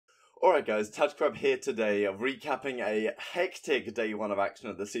Alright guys, TacticalRab here today, recapping a hectic day one of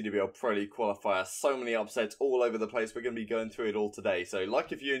action at the CWL Pro League Qualifier. So many upsets all over the place, we're going to be going through it all today. So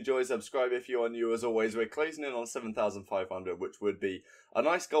like if you enjoy, subscribe if you are new. As always, we're closing in on 7,500, which would be a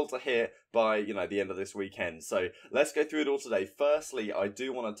nice goal to hit by, the end of this weekend. So let's go through it all today. Firstly, I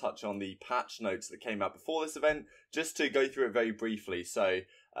do want to touch on the patch notes that came out before this event, just to go through it very briefly. So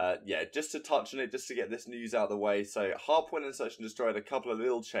yeah, just to touch on it, just to get this news out of the way. So Hardpoint and Search and Destroy had a couple of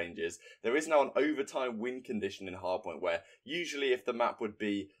little changes. There is now an overtime win condition in Hardpoint, where usually if the map would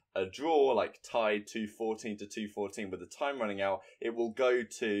be a draw, like tied 214 to 214 with the time running out, it will go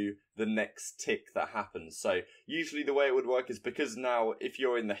to the next tick that happens. So usually the way it would work is because now if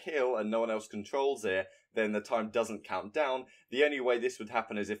you're in the hill and no one else controls it, then the time doesn't count down. The only way this would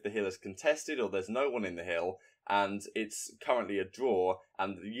happen is if the hill is contested or there's no one in the hill and it's currently a draw,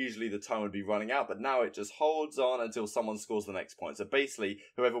 and usually the time would be running out, but now it just holds on until someone scores the next point. So basically,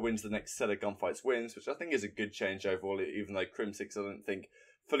 whoever wins the next set of gunfights wins, which I think is a good change overall, even though Crim6 I don't think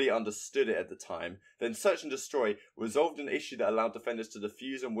fully understood it at the time. Then Search and Destroy resolved an issue that allowed defenders to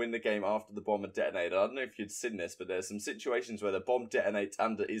defuse and win the game after the bomb had detonated. I don't know if you'd seen this, but there's some situations where the bomb detonates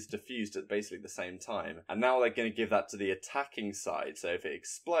and is defused at basically the same time. And now they're going to give that to the attacking side. So if it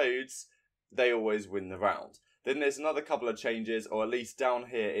explodes, they always win the round. Then there's another couple of changes, or at least down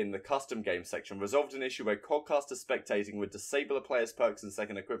here in the custom game section, resolved an issue where Codcaster spectating would disable a player's perks and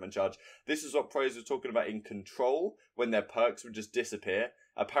second equipment charge. This is what pros were talking about in Control, when their perks would just disappear.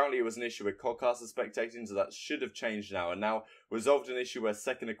 Apparently it was an issue with Codcaster spectating, so that should have changed now, and now resolved an issue where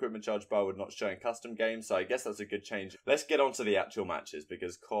second equipment charge bar would not show in custom games, so I guess that's a good change. Let's get on to the actual matches,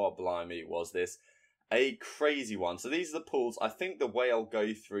 because God blimey was this a crazy one. So these are the pools. I think the way I'll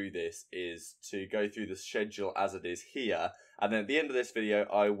go through this is to go through the schedule as it is here, and then at the end of this video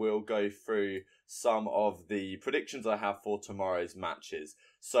I will go through some of the predictions I have for tomorrow's matches.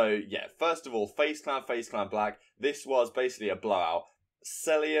 So yeah, first of all, FaZe Clan Black. This was basically a blowout.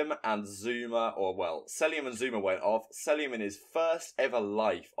 Celium and Zuma, Celium and Zuma went off. Celium in his first ever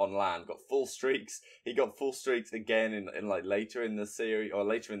life on LAN got full streaks. He got full streaks again in like later in the series, or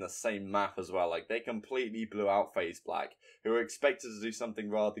later in the same map as well. Like they completely blew out FaZe Black, who were expected to do something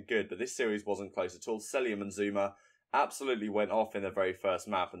rather good, but this series wasn't close at all. Celium and Zuma absolutely went off in the very first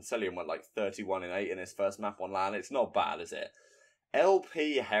map, and Celium went like 31-8 in his first map on LAN. It's not bad, is it?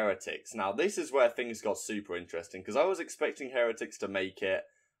 LP Heretics. Now, this is where things got super interesting, because I was expecting Heretics to make it,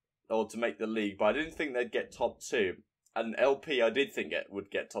 or to make the league, but I didn't think they'd get top 2. And LP, I did think it would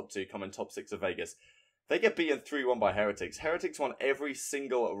get top 2, come in top 6 of Vegas. They get beaten 3-1 by Heretics. Heretics won every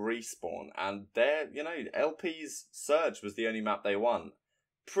single respawn, and LP's Surge was the only map they won.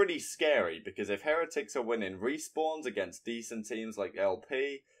 Pretty scary, because if Heretics are winning respawns against decent teams like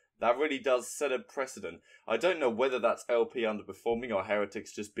LP, that really does set a precedent. I don't know whether that's LP underperforming or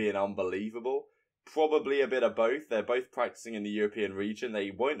Heretics just being unbelievable. Probably a bit of both. They're both practicing in the European region.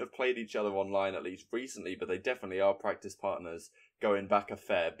 They won't have played each other online, at least recently, but they definitely are practice partners going back a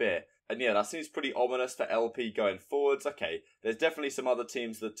fair bit. And yeah, that seems pretty ominous for LP going forwards. Okay, there's definitely some other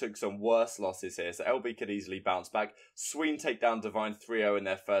teams that took some worse losses here, so LP could easily bounce back. Sween take down Divine 3-0 in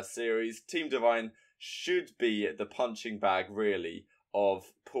their first series. Team Divine should be the punching bag, really, of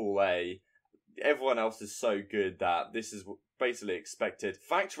Pool A. Everyone else is so good that this is basically expected.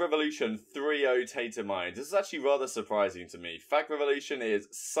 Fact Revolution 3-0 Tater Mines. This is actually rather surprising to me. Fact Revolution is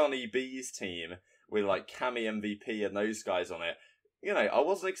Sunny B's team with like Cammy MVP and those guys on it. I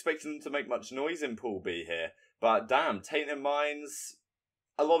wasn't expecting them to make much noise in Pool B here, but damn, Tater Mines,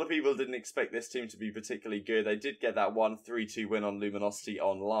 a lot of people didn't expect this team to be particularly good. They did get that 1-3-2 win on Luminosity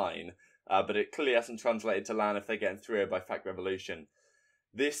online, but it clearly hasn't translated to LAN if they're getting 3-0 by Fact Revolution.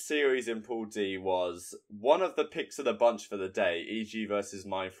 This series in Pool D was one of the picks of the bunch for the day, EG versus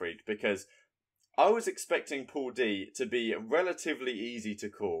Mindfreak, because I was expecting Pool D to be relatively easy to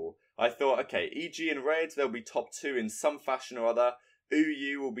call. I thought, okay, EG and Red, they'll be top 2 in some fashion or other.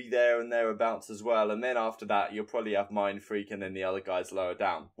 UU will be there and thereabouts as well, and then after that, you'll probably have Mindfreak and then the other guys lower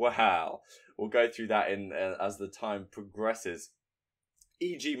down. Wow. We'll go through that as the time progresses.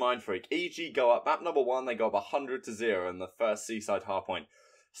 EG Mindfreak. EG go up, map number 1, they go up 100-0 in the first Seaside Hardpoint.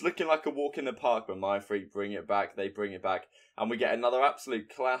 It's looking like a walk in the park when Mindfreak bring it back, they bring it back, and we get another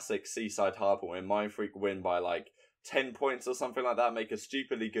absolute classic Seaside Hardpoint when Mindfreak win by like 10 points or something like that, make a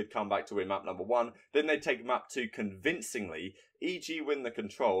stupidly good comeback to win map number 1. Then they take map 2 convincingly, EG win the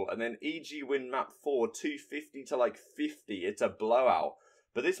control, and then EG win map 4 250 to like 50. It's a blowout.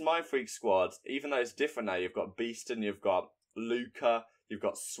 But this Mindfreak squad, even though it's different now, you've got Beaston, you've got Luca, you've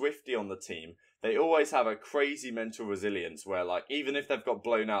got Swifty on the team. They always have a crazy mental resilience where, like, even if they've got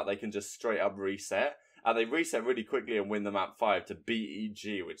blown out, they can just straight up reset. and they reset really quickly and win the map 5 to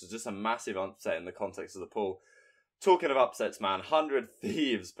BEG, which is just a massive upset in the context of the pool. Talking of upsets, man, 100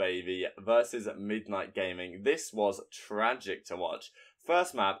 Thieves, baby, versus Midnight Gaming. This was tragic to watch.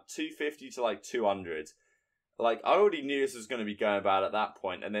 First map, 250 to like 200. Like, I already knew this was going to be going bad at that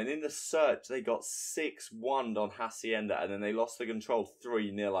point, and then in the search, they got 6-1 on Hacienda, and then they lost the control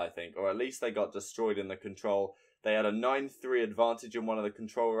 3-0, I think, or at least they got destroyed in the control. They had a 9-3 advantage in one of the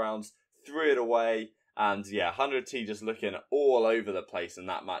control rounds, threw it away, and yeah, 100T just looking all over the place in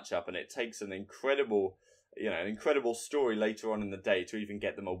that matchup, and it takes an incredible story later on in the day to even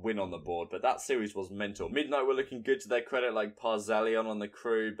get them a win on the board, but that series was mental. Midnight were looking good to their credit, like Parzelion on the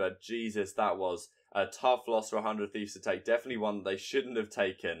crew, but Jesus, that was a tough loss for 100 Thieves to take. Definitely one they shouldn't have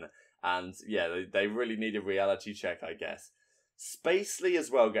taken, and yeah, they really need a reality check, I guess. Spacely as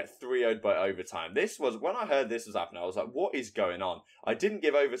well get 3-0'd by overtime. This was, when I heard this was happening, I was like, what is going on? I didn't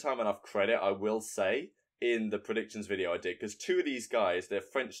give overtime enough credit, I will say, in the predictions video I did, because two of these guys, their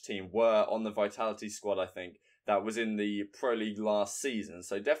French team, were on the Vitality squad, I think, that was in the Pro League last season,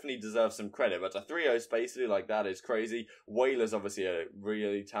 so definitely deserves some credit, but a 3-0 Spacely like that is crazy. Whaler's obviously a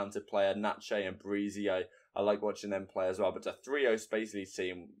really talented player, Natche and Breezy, I like watching them play as well, but a 3-0 Spacely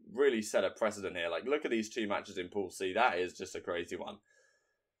team really set a precedent here. Like, look at these two matches in Pool C, that is just a crazy one.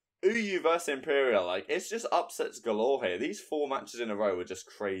 UU versus Imperial, like, it's just upsets galore here. These 4 matches in a row were just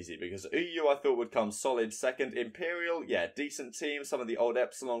crazy, because UU I thought would come solid second. Imperial, yeah, decent team, some of the old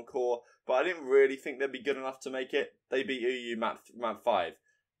Epsilon core, but I didn't really think they'd be good enough to make it. They beat UU map 5.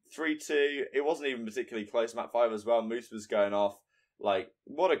 3-2, it wasn't even particularly close map 5 as well. Moose was going off. Like,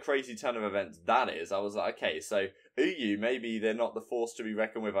 what a crazy turn of events that is. I was like, okay, so UU, maybe they're not the force to be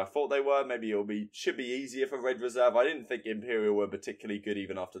reckoned with I thought they were. Maybe should be easier for Red Reserve. I didn't think Imperial were particularly good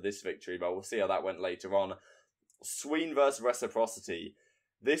even after this victory, but we'll see how that went later on. Sween versus Reciprocity.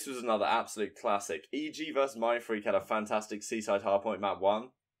 This was another absolute classic. EG versus Mindfreak had a fantastic Seaside Hardpoint map 1.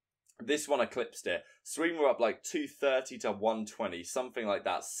 This one eclipsed it. Sween were up like 230 to 120, something like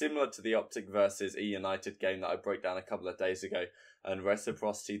that, similar to the OpTic versus eUnited game that I broke down a couple of days ago. And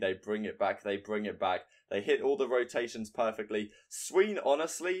Reciprocity, they bring it back, they hit all the rotations perfectly. Sween,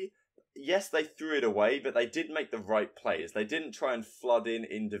 honestly, yes, they threw it away, but they did make the right plays. They didn't try and flood in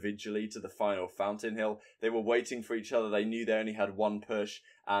individually to the final Fountain Hill. They were waiting for each other. They knew they only had one push,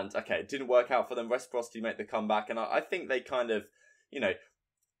 and okay, it didn't work out for them. Reciprocity made the comeback, and I think they kind of, you know,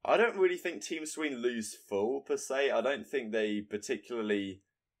 I don't really think Team Sween lose full, per se. I don't think they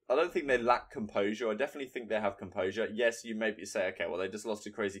lack composure. I definitely think they have composure. Yes, you maybe say, okay, well, they just lost a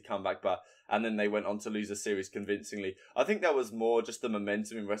crazy comeback, and then they went on to lose a series convincingly. I think that was more just the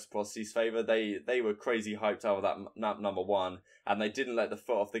momentum in Reciprocity's favour. They were crazy hyped over that map number 1, and they didn't let the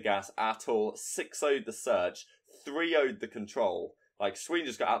foot off the gas at all. 6-0'd the search, 3-0'd the control. Like, Sween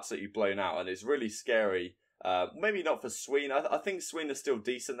just got absolutely blown out, and it's really scary. Maybe not for Sween. I think Sween are still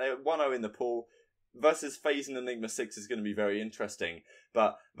decent. They're 1-0 in the pool. Versus FaZe and Enigma 6 is going to be very interesting.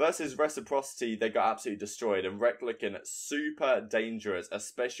 But versus Reciprocity, they got absolutely destroyed. And Rec looking super dangerous,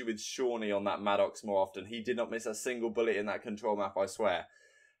 especially with Shawnee on that Maddox more often. He did not miss a single bullet in that control map, I swear.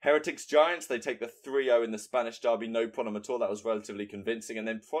 Heretics Giants, they take the 3-0 in the Spanish derby, no problem at all. That was relatively convincing. And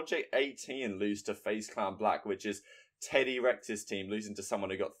then Project 18 lose to FaZe Clan Black, which is Teddy Rex's team losing to someone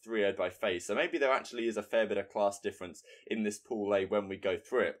who got 3-0'd by FaZe. So maybe there actually is a fair bit of class difference in this pool A when we go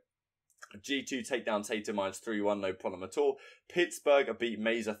through it. G2 take down Tatum Mines 3-1, no problem at all. Pittsburgh beat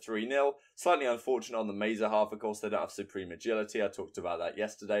Mesa 3-0. Slightly unfortunate on the Mesa half, of course, they don't have supreme agility. I talked about that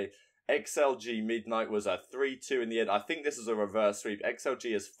yesterday. XLG Midnight was a 3-2 in the end. I think this is a reverse sweep.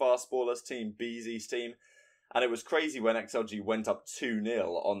 XLG is Fastballer's team, BZ's team. And it was crazy when XLG went up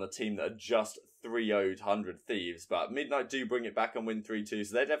 2-0 on the team that had just 3-0'd 100 Thieves. But Midnight do bring it back and win 3-2,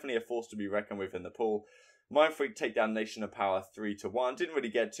 so they're definitely a force to be reckoned with in the pool. Mindfreak take down Nation of Power 3-1. Didn't really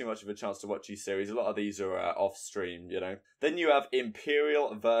get too much of a chance to watch these series. A lot of these are off stream, you know. Then you have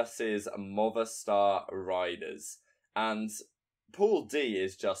Imperial versus Movistar Riders. And Pool D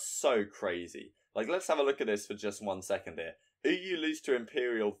is just so crazy. Like, let's have a look at this for just 1 second here. UU lose to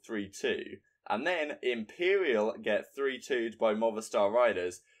Imperial 3-2. And then Imperial get 3-2'd by Movistar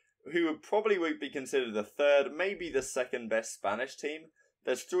Riders, who probably would be considered the third, maybe the second best Spanish team.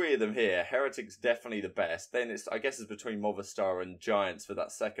 There's 3 of them here. Heretics definitely the best. Then I guess it's between Movistar and Giants for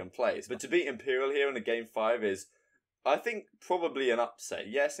that second place. But to beat Imperial here in a game 5 is, I think, probably an upset.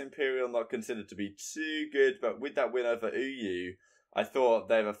 Yes, Imperial not considered to be too good, but with that win over UU, I thought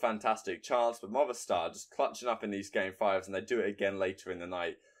they have a fantastic chance. But Movistar just clutching up in these game 5s, and they do it again later in the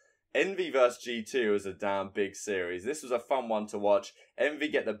night. Envy vs G2 was a damn big series. This was a fun one to watch. Envy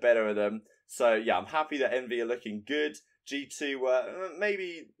get the better of them. So yeah, I'm happy that Envy are looking good. G2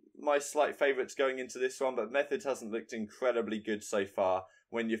 maybe my slight favourites going into this one, but Method hasn't looked incredibly good so far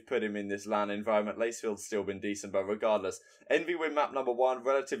when you've put him in this LAN environment. Lacefield's still been decent, but regardless. Envy win map number 1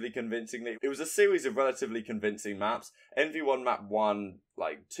 relatively convincingly. It was a series of relatively convincing maps. Envy won map 1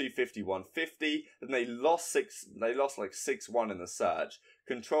 like 250, 150, and they lost like 6-1 in the Surge.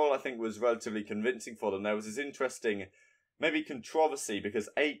 Control, I think, was relatively convincing for them. There was this interesting maybe controversy because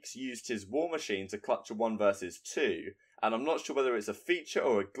Aches used his War Machine to clutch a 1 versus 2, and I'm not sure whether it's a feature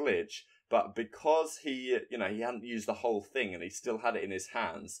or a glitch, but because he hadn't used the whole thing and he still had it in his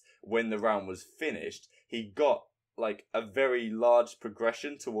hands when the round was finished, he got like a very large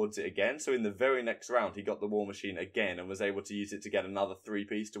progression towards it again. So in the very next round, he got the War Machine again and was able to use it to get another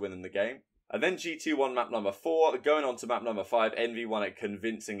 3-piece to win in the game. And then G2 won map number 4. Going on to map number 5, Envy won it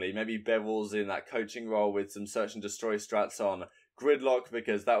convincingly. Maybe Bevel's in that coaching role with some search and destroy strats on Gridlock,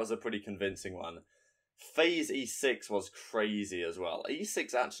 because that was a pretty convincing one. FaZe E6 was crazy as well.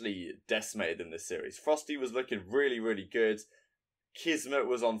 E6 actually decimated in this series. Frosty was looking really, really good. Kismet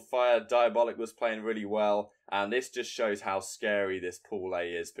was on fire. Diabolic was playing really well. And this just shows how scary this pool A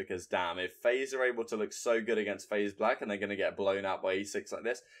is, because damn, if FaZe are able to look so good against FaZe Black and they're going to get blown out by E6 like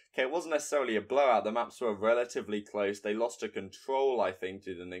this. Okay, it wasn't necessarily a blowout. The maps were relatively close. They lost to Control, I think,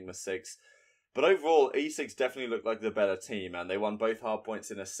 to the Enigma 6. But overall, E6 definitely looked like the better team, and they won both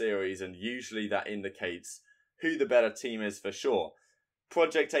hardpoints in a series, and usually that indicates who the better team is for sure.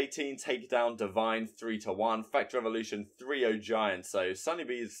 Project 18 take down Divine 3-1, Fact Revolution 3-0 Giants, so Sunny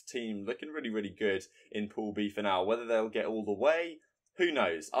B's team looking really, really good in Pool B for now. Whether they'll get all the way, who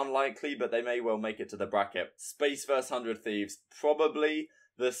knows? Unlikely, but they may well make it to the bracket. Space vs 100 Thieves, probably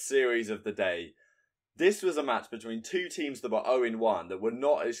the series of the day. This was a match between two teams that were 0-1 that were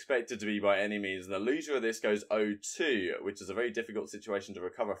not expected to be by any means, and the loser of this goes 0-2, which is a very difficult situation to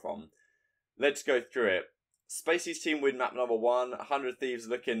recover from. Let's go through it. Spacey's team win map number 1, 100 Thieves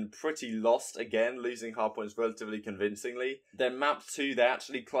looking pretty lost again, losing hardpoints relatively convincingly. Then map 2, they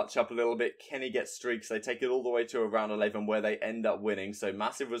actually clutch up a little bit. Kenny gets streaks, they take it all the way to a round 11 where they end up winning, so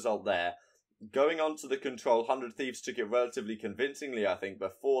massive result there. Going on to the Control, 100 Thieves took it relatively convincingly, I think,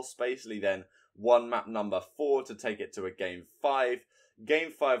 before Spacely then won map number 4 to take it to a game 5.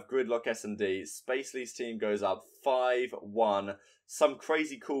 Game 5, Gridlock S&D. Spacely's team goes up 5-1. Some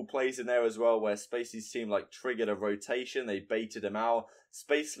crazy cool plays in there as well, where Spacely's team like triggered a rotation. They baited him out.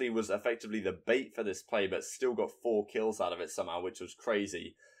 Spacely was effectively the bait for this play, but still got 4 kills out of it somehow, which was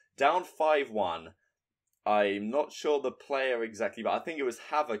crazy. Down 5-1. I'm not sure the player exactly, but I think it was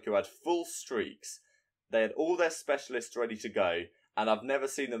Havoc who had full streaks. They had all their specialists ready to go, and I've never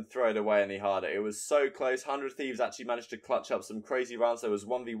seen them throw it away any harder. It was so close. 100 Thieves actually managed to clutch up some crazy rounds. There was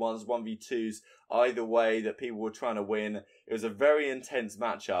 1v1s, 1v2s, either way that people were trying to win. It was a very intense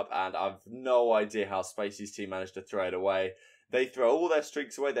matchup, and I've no idea how Spacey's team managed to throw it away. They throw all their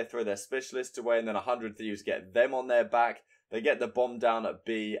streaks away, they throw their specialists away, and then 100 Thieves get them on their back. They get the bomb down at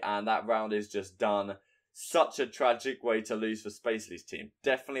B, and that round is just done. Such a tragic way to lose for Spacely's team.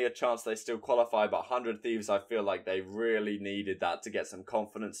 Definitely a chance they still qualify, but 100 Thieves, I feel like they really needed that to get some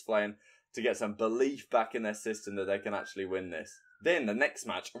confidence playing, to get some belief back in their system that they can actually win this. Then the next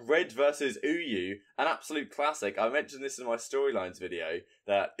match, Red versus UU, an absolute classic. I mentioned this in my storylines video,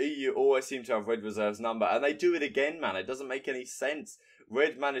 that UU always seem to have Red Reserve's number, and they do it again, man. It doesn't make any sense.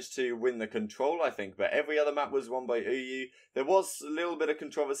 Red managed to win the Control, I think, but every other map was won by UU. There was a little bit of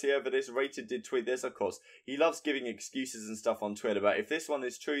controversy over this. Rated did tweet this, of course. He loves giving excuses and stuff on Twitter, but if this one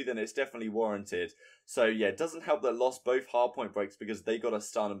is true, then it's definitely warranted. So yeah, it doesn't help that lost both hardpoint breaks because they got a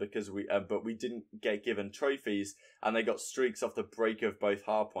stun and because but we didn't get given trophies, and they got streaks off the break of both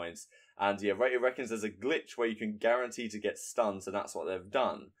hardpoints. And yeah, Rated reckons there's a glitch where you can guarantee to get stuns, and that's what they've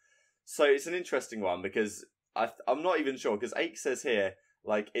done. So it's an interesting one because I'm not even sure, because Ake says here,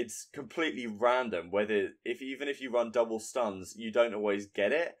 like, it's completely random whether, even if you run double stuns, you don't always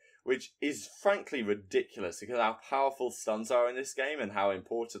get it, which is frankly ridiculous because how powerful stuns are in this game and how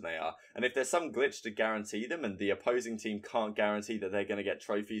important they are. And if there's some glitch to guarantee them and the opposing team can't guarantee that they're going to get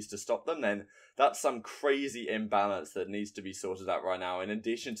trophies to stop them, then that's some crazy imbalance that needs to be sorted out right now, in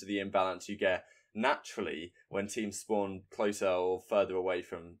addition to the imbalance you get naturally when teams spawn closer or further away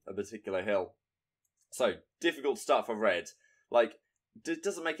from a particular hill. So, difficult start for Red. Like, it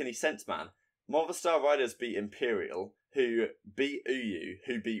doesn't make any sense, man. Movistar Riders beat Imperial, who beat UU,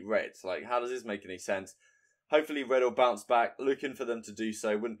 who beat Red. Like, how does this make any sense? Hopefully Red will bounce back. Looking for them to do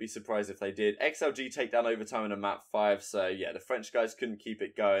so. Wouldn't be surprised if they did. XLG take down overtime in a map 5. So, yeah, the French guys couldn't keep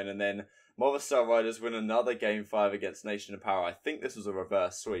it going. And then Movistar Riders win another game 5 against Nation of Power. I think this was a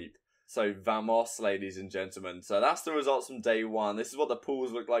reverse sweep. So vamos, ladies and gentlemen. So that's the results from day one. This is what the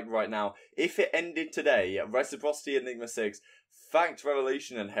pools look like right now. If it ended today, Reciprocity, Enigma 6, Fact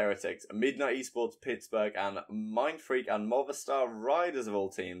Revolution and Heretics, Midnight Esports, Pittsburgh, and Mindfreak and Movistar Riders of all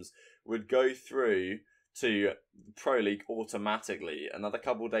teams would go through to Pro League automatically. Another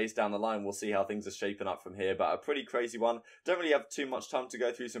couple of days down the line, we'll see how things are shaping up from here, but a pretty crazy one. Don't really have too much time to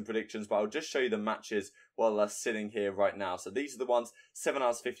go through some predictions, but I'll just show you the matches while they're sitting here right now. So these are the ones, 7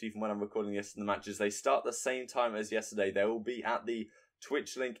 hours 50 from when I'm recording this, and the matches, they start the same time as yesterday. They will be at the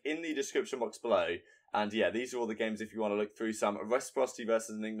Twitch link in the description box below. And yeah, these are all the games if you want to look through some. Reciprocity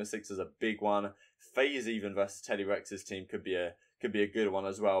versus Enigma 6 is a big one. FaZe even versus Teddy Rex's team could be a good one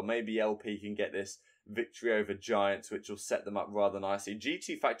as well. Maybe LP can get this victory over Giants, which will set them up rather nicely.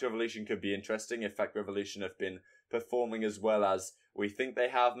 GT Fact Revolution could be interesting if Fact Revolution have been performing as well as we think they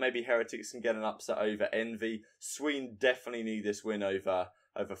have. Maybe Heretics can get an upset over Envy. Sween definitely need this win over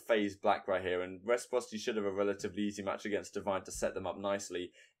FaZe Black right here, and Reciprocity should have a relatively easy match against Divine to set them up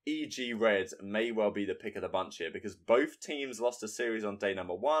nicely. EG Reds may well be the pick of the bunch here because both teams lost a series on day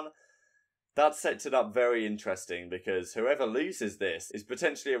number 1. That sets it up very interesting because whoever loses this is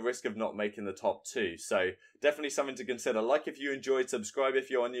potentially at risk of not making the top 2. So definitely something to consider. Like if you enjoyed, subscribe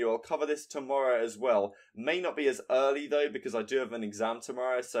if you're new. I'll cover this tomorrow as well. May not be as early though because I do have an exam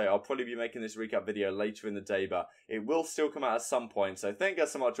tomorrow. So I'll probably be making this recap video later in the day, but it will still come out at some point. So thank you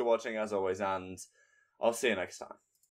guys so much for watching as always, and I'll see you next time.